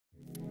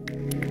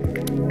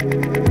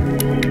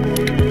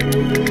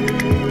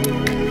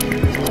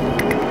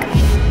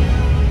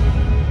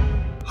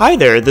Hi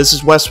there, this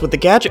is Wes with the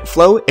Gadget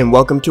Flow, and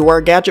welcome to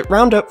our Gadget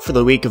Roundup for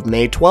the week of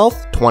May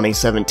 12th,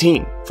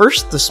 2017.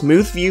 First, the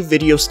SmoothVu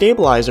Video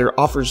Stabilizer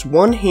offers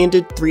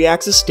one-handed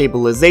 3-axis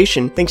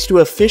stabilization thanks to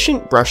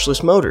efficient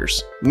brushless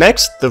motors.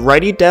 Next, the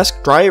Writey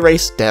Desk Dry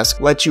Erase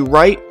Desk lets you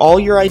write all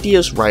your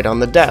ideas right on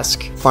the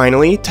desk.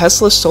 Finally,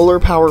 Tesla's solar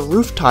power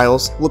roof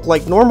tiles look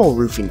like normal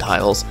roofing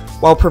tiles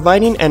while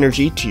providing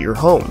energy to your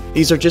home.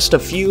 These are just a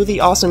few of the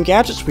awesome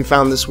gadgets we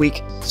found this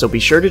week, so be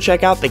sure to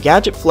check out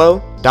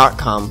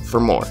thegadgetflow.com for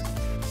more.